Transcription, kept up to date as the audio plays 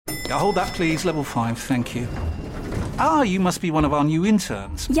Hold that, please. Level 5, thank you. Ah, you must be one of our new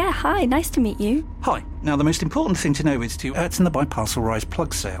interns. Yeah, hi, nice to meet you. Hi. Now, the most important thing to know is to in the biparcel rise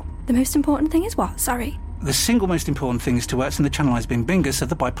plug sale. The most important thing is what? Sorry. The single most important thing is to in the channelized bin bingus of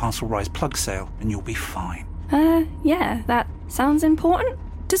the biparcel rise plug sale, and you'll be fine. Yeah, that sounds important.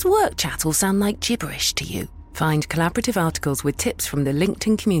 Does work chat all sound like gibberish to you? Find collaborative articles with tips from the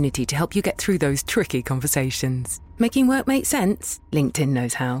LinkedIn community to help you get through those tricky conversations. Making work make sense? LinkedIn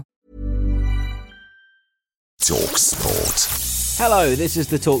knows how. TalkSPORT. Hello, this is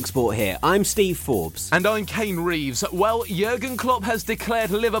the TalkSPORT Hit. I'm Steve Forbes. And I'm Kane Reeves. Well, Jurgen Klopp has declared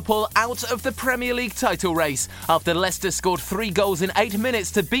Liverpool out of the Premier League title race after Leicester scored 3 goals in 8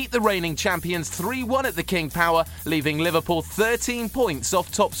 minutes to beat the reigning champions 3-1 at the King Power, leaving Liverpool 13 points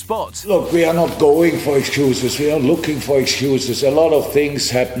off top spot. Look, we are not going for excuses. We are looking for excuses. A lot of things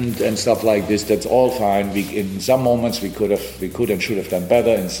happened and stuff like this. That's all fine. In some moments we could and should have done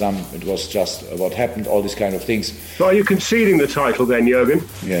better. In some, it was just what happened. All these kind of things. So are you conceding the title then, Jurgen?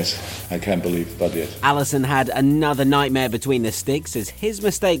 Yes, I can't believe, but yes. Alisson had another nightmare between the sticks as his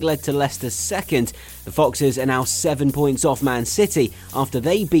mistake led to Leicester's second. The Foxes are now 7 points off Man City after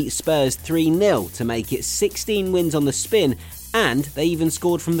they beat Spurs 3-0 to make it 16 wins on the spin. And they even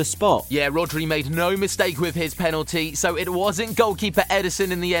scored from the spot. Yeah, Rodri made no mistake with his penalty, so it wasn't goalkeeper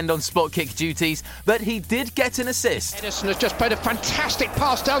Ederson in the end on spot kick duties, but he did get an assist. Ederson has just played a fantastic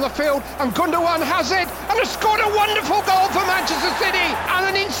pass down the field, and Gundogan has it, and has scored a wonderful goal for Manchester City, and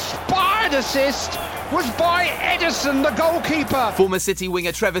an inspired assist was by Ederson, the goalkeeper. Former City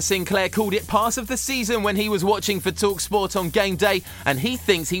winger Trevor Sinclair called it pass of the season when he was watching for TalkSport on game day, and he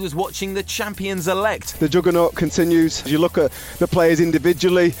thinks he was watching the champions-elect. The juggernaut continues. You look at the players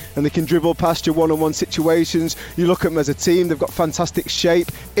individually and they can dribble past your one-on-one situations. You look at them as a team, they've got fantastic shape,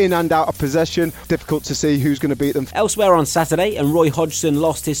 in and out of possession. Difficult to see who's going to beat them. Elsewhere on Saturday, and Roy Hodgson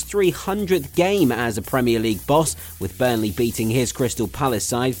lost his 300th game as a Premier League boss, with Burnley beating his Crystal Palace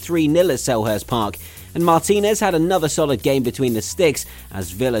side 3-0 at Selhurst Park. And Martinez had another solid game between the sticks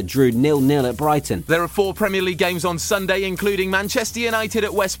as Villa drew 0-0 at Brighton. There are 4 Premier League games on Sunday, including Manchester United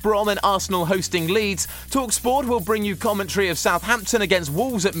at West Brom and Arsenal hosting Leeds. TalkSport will bring you commentary of Southampton against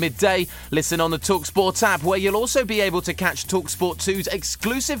Wolves at midday. Listen on the TalkSport app, where you'll also be able to catch TalkSport 2's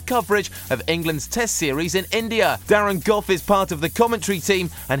exclusive coverage of England's Test series in India. Darren Gough is part of the commentary team,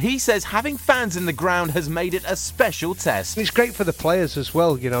 and he says having fans in the ground has made it a special test. It's great for the players as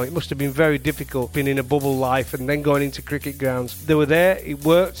well, you know. It must have been very difficult being in a bubble life and then going into cricket grounds. They were there, it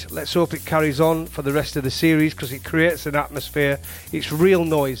worked. Let's hope it carries on for the rest of the series because it creates an atmosphere. It's real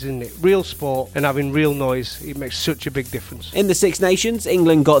noise, isn't it? Real sport, and having real noise, it makes such a big difference. In the Six Nations,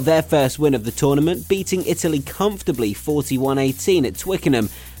 England got their first win of the tournament, beating Italy comfortably 41-18 at Twickenham.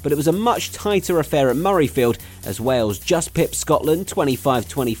 But it was a much tighter affair at Murrayfield as Wales just pipped Scotland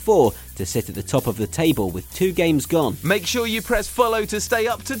 25-24 to sit at the top of the table with 2 games gone. Make sure you press follow to stay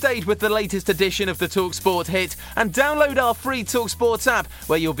up to date with the latest edition of the TalkSport Hit, and download our free TalkSport app,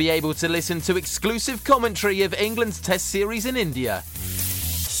 where you'll be able to listen to exclusive commentary of England's Test series in India.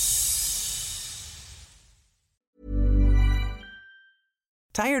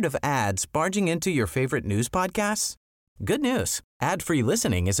 Tired of ads barging into your favorite news podcasts? Good news. Ad-free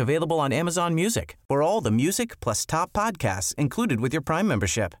listening is available on Amazon Music for all the music plus top podcasts included with your Prime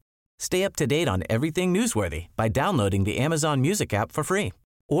membership. Stay up to date on everything newsworthy by downloading the Amazon Music app for free,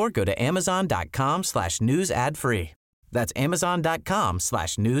 or go to amazon.com/news ad free. That's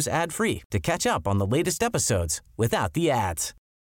amazon.com/news ad free to catch up on the latest episodes without the ads.